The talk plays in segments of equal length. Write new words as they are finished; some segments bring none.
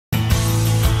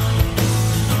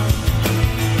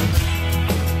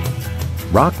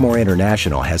Rockmore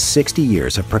International has 60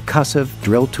 years of percussive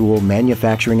drill tool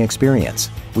manufacturing experience.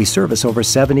 We service over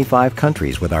 75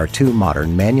 countries with our 2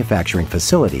 modern manufacturing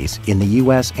facilities in the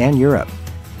U.S. and Europe.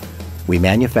 We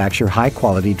manufacture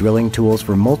high-quality drilling tools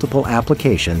for multiple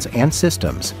applications and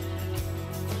systems.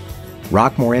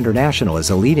 Rockmore International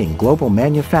is a leading global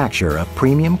manufacturer of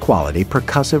premium quality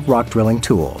percussive rock drilling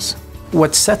tools.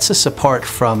 What sets us apart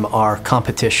from our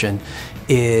competition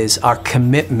is our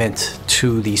commitment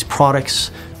to these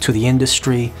products, to the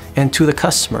industry, and to the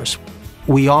customers.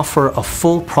 We offer a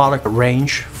full product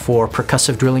range for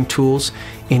percussive drilling tools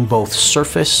in both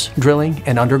surface drilling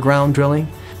and underground drilling,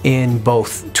 in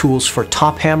both tools for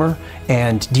top hammer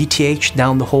and DTH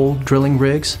down the hole drilling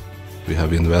rigs. We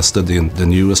have invested in the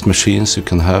newest machines you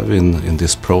can have in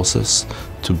this process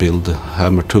to build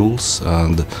hammer tools,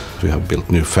 and we have built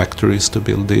new factories to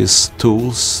build these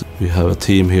tools. We have a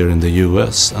team here in the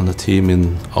US and a team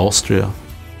in Austria.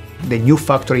 The new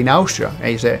factory in Austria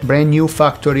is a brand new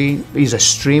factory, is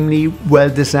extremely well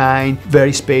designed,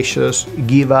 very spacious,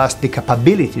 give us the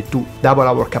capability to double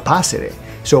our capacity.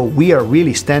 So we are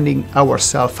really standing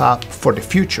ourselves up for the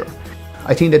future.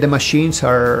 I think that the machines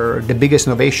are the biggest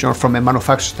innovation from a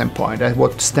manufacturing standpoint. That's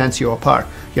what stands you apart.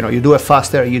 You know, you do it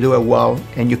faster, you do it well,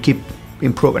 and you keep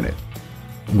improving it.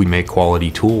 We make quality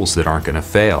tools that aren't going to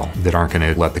fail, that aren't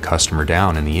going to let the customer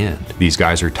down in the end. These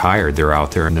guys are tired. They're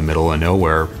out there in the middle of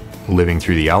nowhere living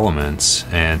through the elements,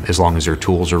 and as long as their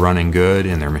tools are running good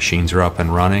and their machines are up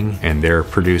and running and they're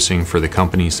producing for the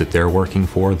companies that they're working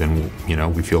for, then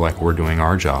we feel like we're doing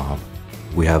our job.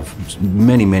 We have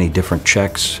many different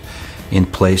checks in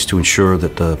place to ensure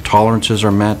that the tolerances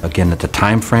are met, again, that the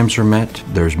time frames are met.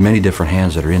 There's many different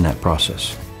hands that are in that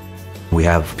process. We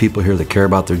have people here that care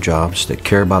about their jobs, that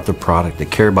care about their product, that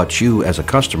care about you as a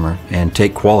customer, and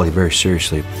take quality very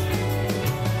seriously.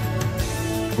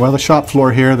 Well, the shop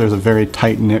floor here, there's a very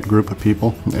tight-knit group of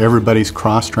people. Everybody's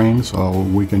cross-trained, so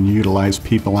we can utilize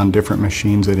people on different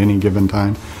machines at any given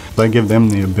time. I give them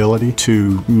the ability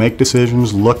to make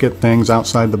decisions, look at things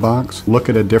outside the box, look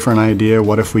at a different idea.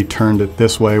 What if we turned it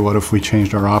this way? What if we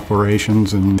changed our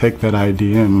operations, and take that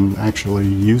idea and actually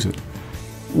use it?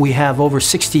 We have over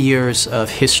 60 years of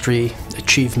history,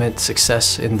 achievement,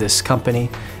 success in this company,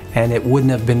 and it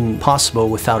wouldn't have been possible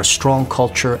without a strong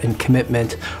culture and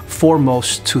commitment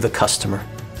foremost to the customer.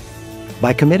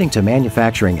 By committing to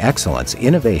manufacturing excellence,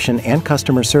 innovation, and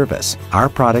customer service, our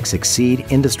products exceed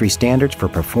industry standards for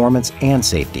performance and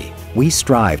safety. We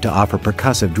strive to offer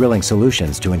percussive drilling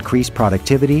solutions to increase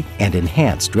productivity and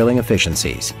enhance drilling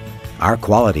efficiencies. Our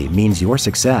quality means your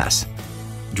success.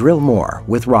 Drill more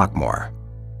with Rockmore.